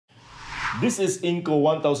This is Inco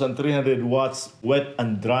 1300 watts wet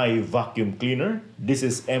and dry vacuum cleaner. This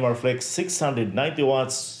is MRFlex 690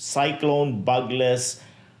 watts cyclone bugless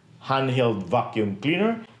handheld vacuum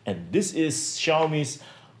cleaner. And this is Xiaomi's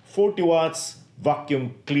 40 watts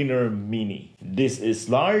vacuum cleaner mini. This is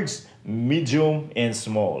large, medium, and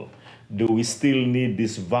small. Do we still need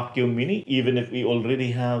this vacuum mini even if we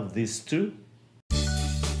already have these two?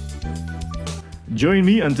 Join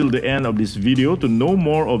me until the end of this video to know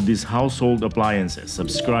more of these household appliances.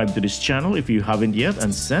 Subscribe to this channel if you haven't yet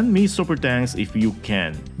and send me super thanks if you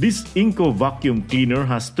can. This Inco vacuum cleaner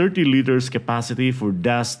has 30 liters capacity for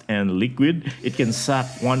dust and liquid. It can suck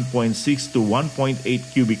 1.6 to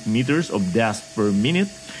 1.8 cubic meters of dust per minute.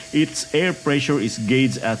 Its air pressure is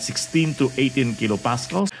gauged at 16 to 18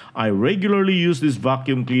 kilopascals. I regularly use this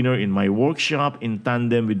vacuum cleaner in my workshop in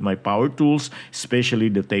tandem with my power tools, especially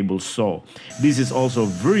the table saw. This is also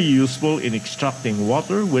very useful in extracting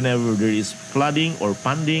water whenever there is flooding or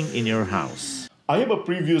ponding in your house. I have a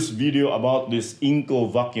previous video about this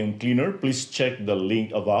Inco vacuum cleaner. Please check the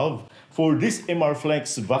link above. For this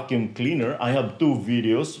MRFlex vacuum cleaner, I have two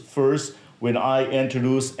videos. First, when I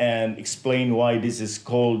introduce and explain why this is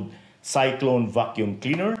called Cyclone vacuum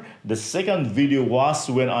cleaner. The second video was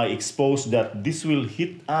when I exposed that this will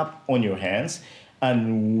heat up on your hands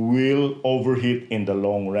and will overheat in the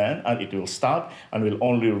long run, and it will stop and will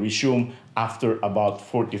only resume after about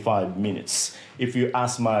 45 minutes. If you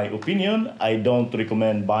ask my opinion, I don't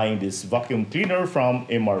recommend buying this vacuum cleaner from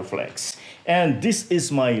MRFlex. And this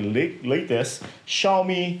is my latest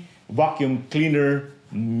Xiaomi vacuum cleaner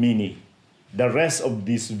mini. The rest of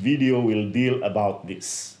this video will deal about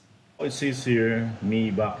this. It says here, Mi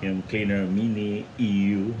Vacuum Cleaner Mini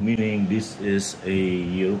EU, meaning this is a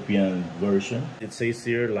European version. It says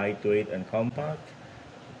here, lightweight and compact,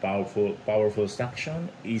 powerful suction,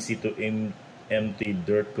 easy to empty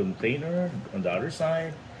dirt container. On the other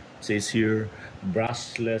side, it says here,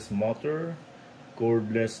 brushless motor,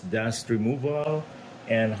 cordless dust removal,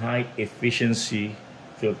 and high efficiency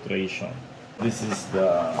filtration. This is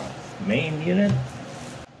the main unit.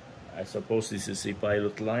 I suppose this is a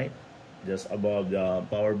pilot light just above the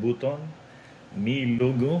power button. Mi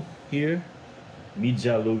logo here,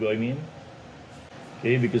 Media logo I mean.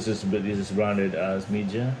 Okay, because this is branded as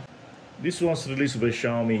Media. This was released by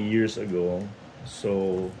Xiaomi years ago,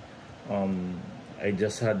 so I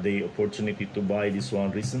just had the opportunity to buy this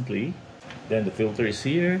one recently. Then the filter is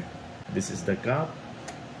here. This is the cap.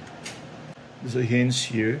 There's a hinge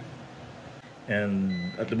here.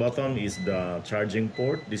 And at the bottom is the charging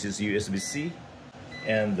port. This is USB-C.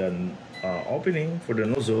 And then opening for the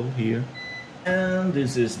nozzle here. And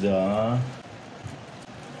this is the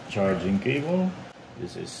charging cable.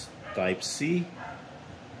 This is Type-C.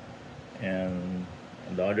 And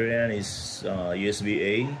on the other end is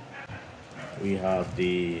USB-A. We have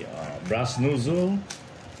the brass nozzle.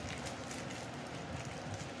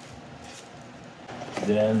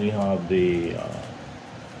 Then we have the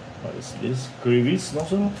what is this? Crevice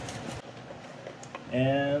nozzle.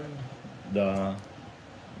 And the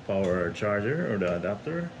power charger or the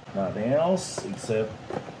adapter. Nothing else except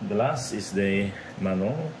the last is the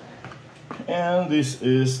manual. And this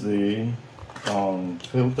is the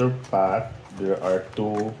filter pack. There are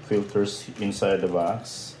two filters inside the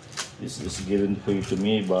box. This is given to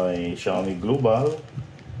me by Xiaomi Global.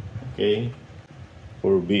 Okay,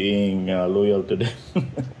 for being loyal to them.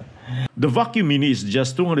 The vacuum mini is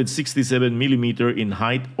just 267mm in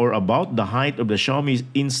height, or about the height of the Xiaomi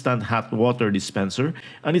instant hot water dispenser,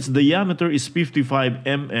 and its diameter is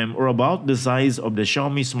 55mm, or about the size of the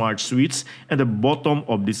Xiaomi Smart Switch and the bottom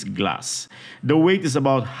of this glass. The weight is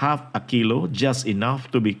about half a kilo, just enough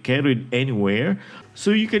to be carried anywhere,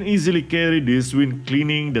 so you can easily carry this when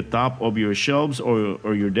cleaning the top of your shelves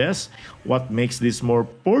or your desk. What makes this more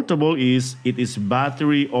portable is it is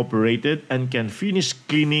battery operated and can finish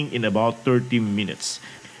cleaning in about 30 minutes.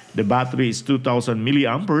 The battery is 2000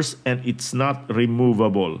 milliamperes and it's not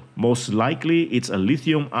removable. Most likely it's a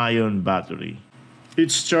lithium-ion battery.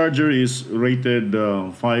 Its charger is rated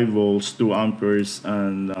 5 volts, 2 amperes,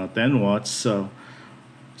 and 10 watts.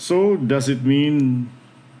 So does it mean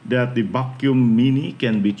that the vacuum mini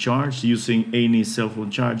can be charged using any cell phone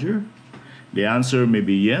charger? The answer may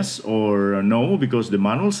be yes or no, because the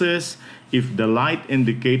manual says if the light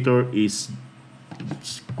indicator is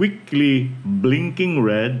quickly blinking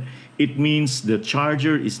red, it means the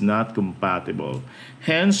charger is not compatible.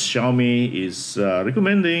 Hence, Xiaomi is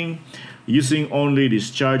recommending using only this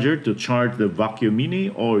charger to charge the vacuum mini,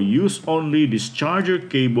 or use only this charger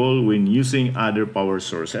cable when using other power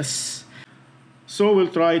sources. So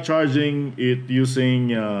we'll try charging it using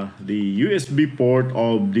the USB port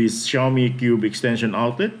of this Xiaomi Cube extension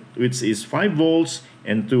outlet, which is 5 volts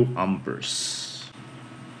and 2 amperes.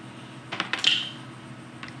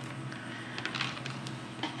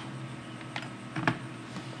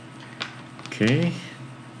 Okay.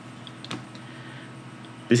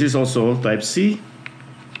 This is also Type C.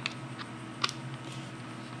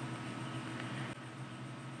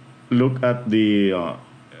 Look at the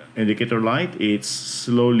indicator light. It's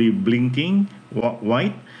slowly blinking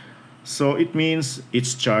white, so it means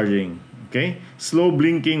it's charging. Okay, slow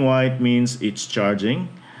blinking white means it's charging,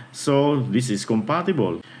 so this is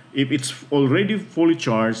compatible. If it's already fully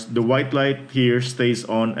charged, the white light here stays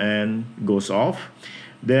on and goes off.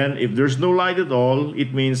 Then if there's no light at all,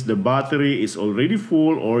 it means the battery is already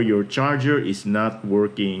full or your charger is not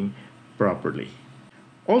working properly.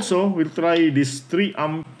 Also, we'll try this 3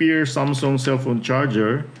 ampere Samsung cell phone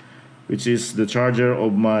charger, which is the charger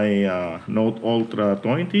of my Note Ultra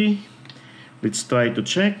 20. Let's try to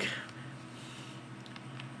check.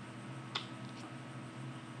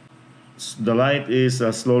 The light is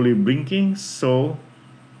slowly blinking, so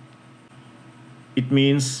it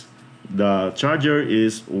means the charger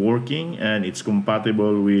is working and it's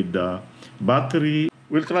compatible with the battery.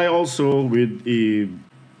 We'll try also with a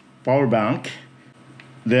power bank.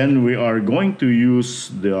 Then we are going to use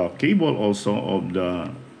the cable also of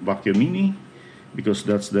the Vacuum Mini, because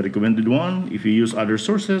that's the recommended one if you use other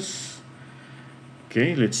sources.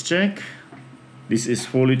 Okay, let's check. This is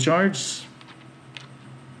fully charged.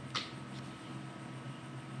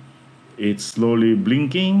 It's slowly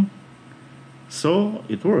blinking, so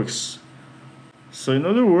it works. So in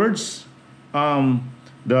other words,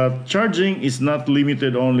 the charging is not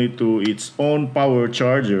limited only to its own power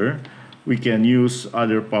charger. We can use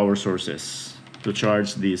other power sources to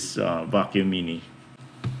charge this Vacuum Mini.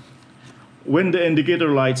 When the indicator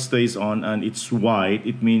light stays on and it's white,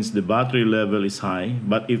 it means the battery level is high.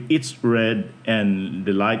 But if it's red and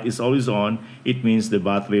the light is always on, it means the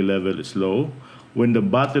battery level is low. When the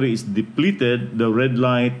battery is depleted, the red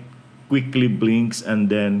light quickly blinks and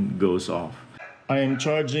then goes off. I am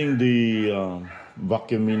charging the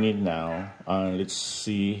Vacuum Mini now. Let's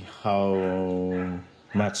see how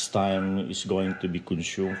much time is going to be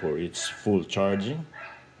consumed for its full charging.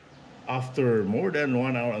 After more than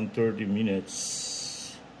 1 hour and 30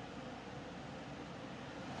 minutes,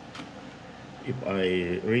 if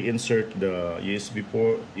I reinsert the USB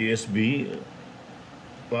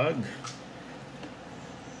plug,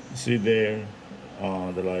 see there,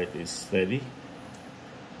 the light is steady.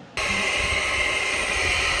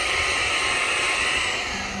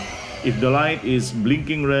 If the light is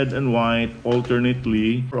blinking red and white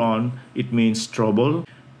alternately on, it means trouble.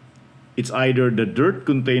 It's either the dirt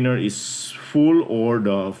container is full or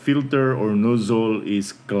the filter or nozzle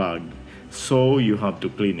is clogged. So you have to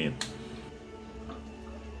clean it.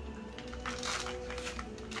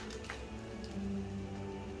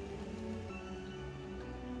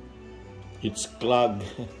 It's clogged.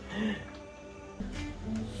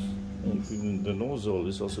 The nozzle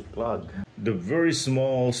is also clogged. The very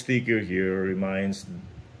small sticker here reminds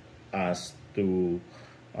us to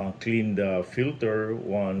clean the filter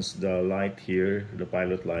once the light here, the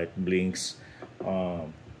pilot light, blinks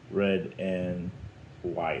red and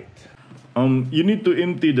white. You need to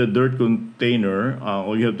empty the dirt container.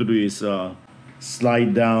 All you have to do is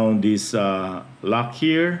slide down this lock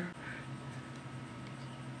here,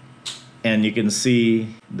 and you can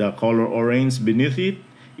see the color orange beneath it.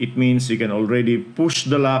 It means you can already push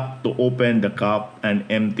the lock to open the cup and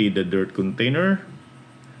empty the dirt container.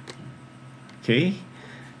 Okay,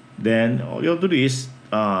 then all you have to do is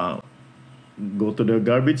go to the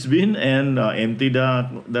garbage bin and empty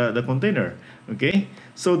the container. Okay,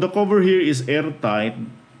 so the cover here is airtight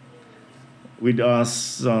with a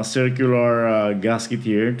circular gasket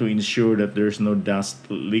here to ensure that there's no dust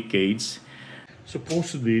leakage.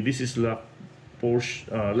 Supposedly this is lock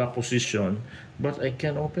position, but I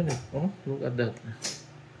can't open it. Oh, look at that.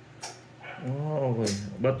 Oh, okay.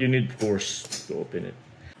 But you need force to open it.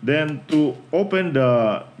 Then to open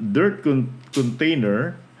the dirt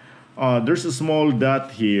container, there's a small dot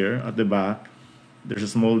here at the back. There's a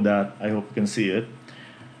small dot. I hope you can see it.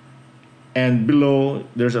 And below,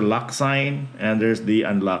 there's a lock sign and there's the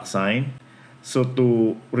unlock sign. So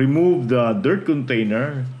to remove the dirt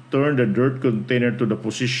container, turn the dirt container to the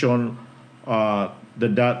position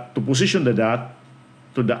position the dot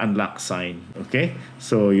to the unlock sign. Okay,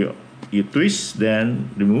 so you twist, then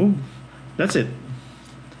remove. That's it.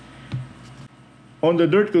 On the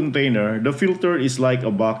dirt container, the filter is like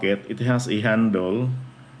a bucket. It has a handle,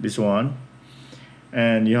 this one,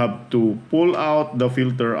 and you have to pull out the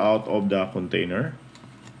filter out of the container.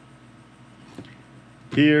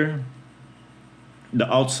 Here,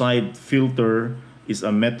 the outside filter is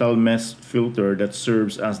a metal mesh filter that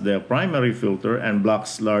serves as the primary filter and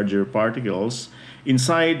blocks larger particles.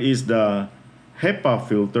 Inside is the HEPA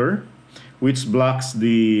filter, which blocks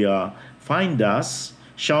the fine dust.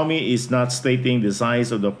 Xiaomi is not stating the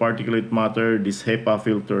size of the particulate matter this HEPA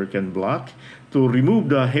filter can block. To remove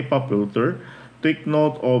the HEPA filter, take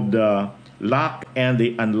note of the lock and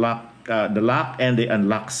the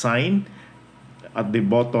unlock sign at the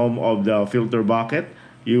bottom of the filter bucket.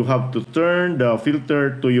 You have to turn the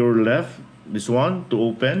filter to your left, this one, to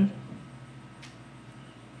open.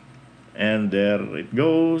 And there it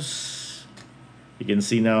goes. You can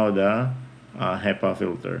see now the HEPA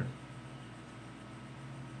filter.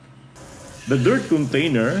 The dirt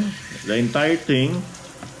container, the entire thing,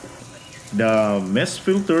 the mesh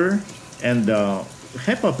filter and the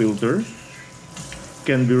HEPA filter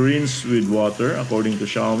can be rinsed with water according to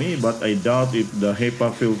Xiaomi, but I doubt if the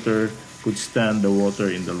HEPA filter could stand the water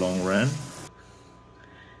in the long run.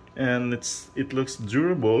 And it looks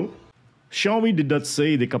durable. Xiaomi did not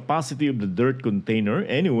say the capacity of the dirt container.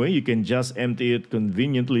 Anyway, you can just empty it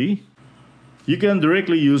conveniently. You can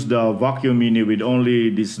directly use the vacuum mini with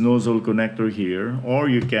only this nozzle connector here, or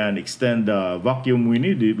you can extend the vacuum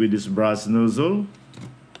mini with this brass nozzle.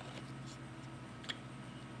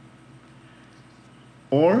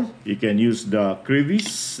 Or you can use the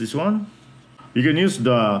crevice, this one. You can use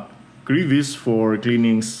the crevice for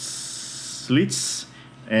cleaning slits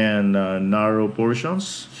and narrow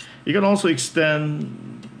portions. You can also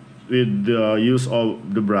extend with the use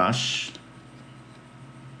of the brush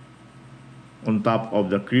on top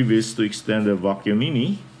of the crevice to extend the vacuum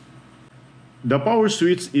mini. The power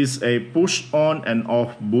switch is a push on and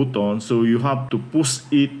off button, so you have to push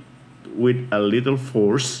it with a little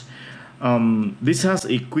force. This has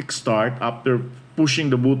a quick start. After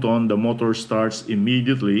pushing the button, the motor starts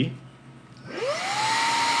immediately.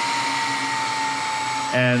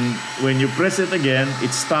 And when you press it again,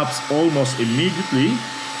 it stops almost immediately.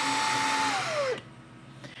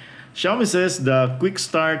 Xiaomi says the quick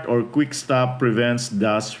start or quick stop prevents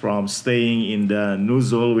dust from staying in the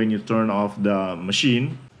nozzle when you turn off the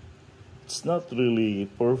machine. It's not really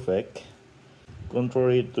perfect,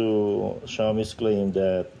 contrary to Xiaomi's claim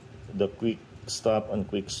that the quick stop and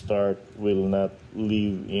quick start will not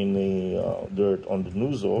leave any dirt on the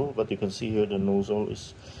nozzle. But you can see here the nozzle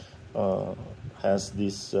is has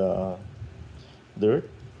this dirt.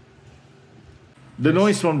 The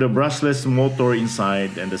noise from the brushless motor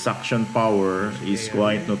inside and the suction power is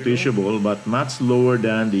quite noticeable, but much lower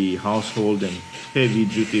than the household and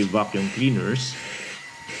heavy-duty vacuum cleaners.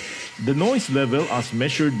 The noise level as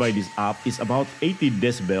measured by this app is about 80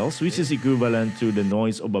 decibels, which is equivalent to the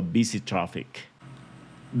noise of a busy traffic.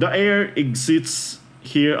 The air exits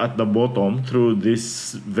here at the bottom through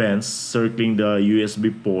these vents circling the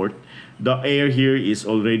USB port. The air here is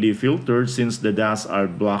already filtered since the dust are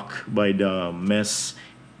blocked by the mesh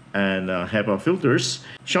and HEPA filters.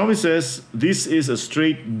 Xiaomi says this is a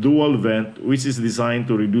straight dual vent which is designed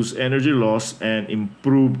to reduce energy loss and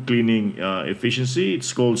improve cleaning efficiency.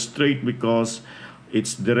 It's called straight because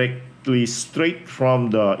it's directly straight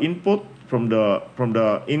from the input, from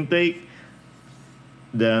the intake,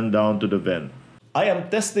 then down to the vent. I am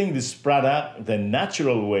testing this product the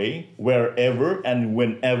natural way, wherever and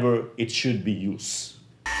whenever it should be used.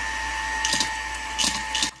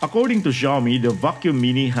 According to Xiaomi, the vacuum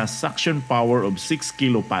mini has suction power of 6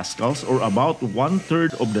 kilopascals, or about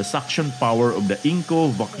 1/3 of the suction power of the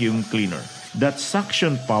Inco vacuum cleaner. That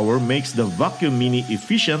suction power makes the vacuum mini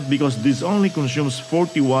efficient because this only consumes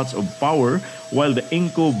 40 watts of power, while the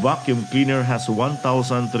Inco vacuum cleaner has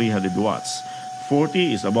 1,300 watts.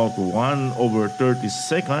 40 is about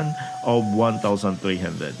 1/32 of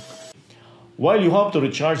 1,300. While you have to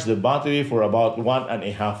recharge the battery for about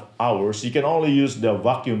 1.5 hours, you can only use the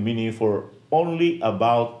vacuum mini for only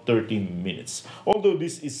about 30 minutes. Although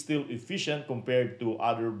this is still efficient compared to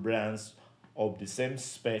other brands of the same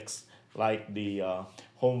specs like the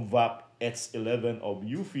HomeVac X11 of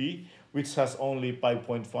Eufy, which has only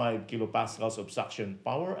 5.5 kilopascals of suction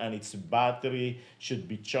power, and its battery should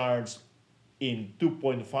be charged in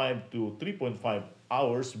 2.5 to 3.5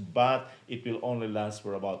 hours, but it will only last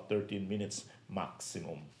for about 13 minutes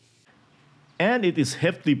maximum. And it is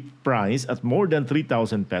hefty priced at more than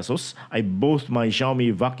 3,000 pesos. I bought my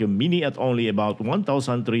Xiaomi vacuum mini at only about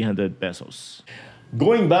 1,300 pesos.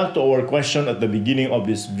 Going back to our question at the beginning of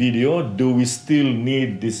this video, do we still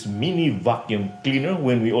need this mini vacuum cleaner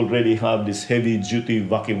when we already have this heavy-duty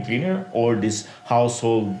vacuum cleaner or this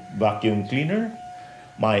household vacuum cleaner?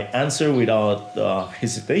 My answer without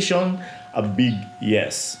hesitation, a big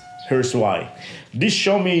yes. Here's why. This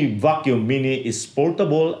Xiaomi Vacuum Mini is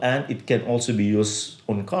portable and it can also be used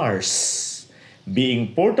on cars.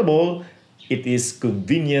 Being portable, it is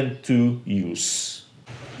convenient to use.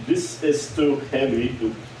 This is too heavy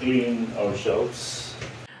to clean our shelves.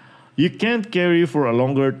 You can't carry for a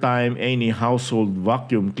longer time any household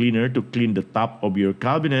vacuum cleaner to clean the top of your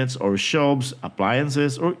cabinets or shelves,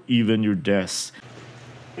 appliances, or even your desk.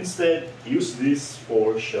 Instead, use this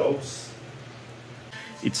for shelves.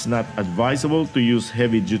 It's not advisable to use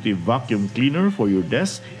heavy-duty vacuum cleaner for your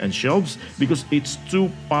desk and shelves because it's too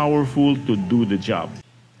powerful to do the job.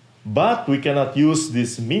 But we cannot use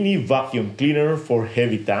this mini vacuum cleaner for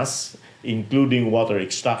heavy tasks, including water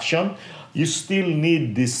extraction. You still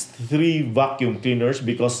need these 3 vacuum cleaners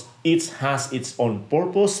because each has its own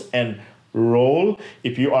purpose and role.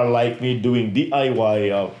 If you are like me doing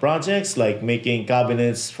DIY projects like making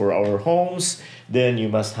cabinets for our homes, then you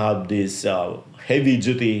must have this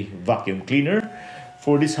heavy-duty vacuum cleaner.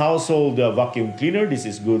 For this household vacuum cleaner, this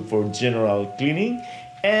is good for general cleaning,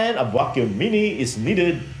 and a vacuum mini is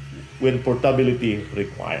needed when portability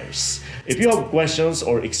requires. If you have questions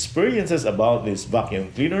or experiences about these vacuum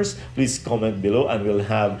cleaners, please comment below and we'll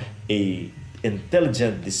have a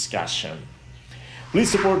intelligent discussion. Please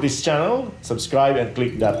support this channel, subscribe, and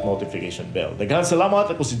click that notification bell. Daghang salamat.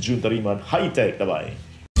 Ako si Jun Tariman. High-tech. Bye-bye.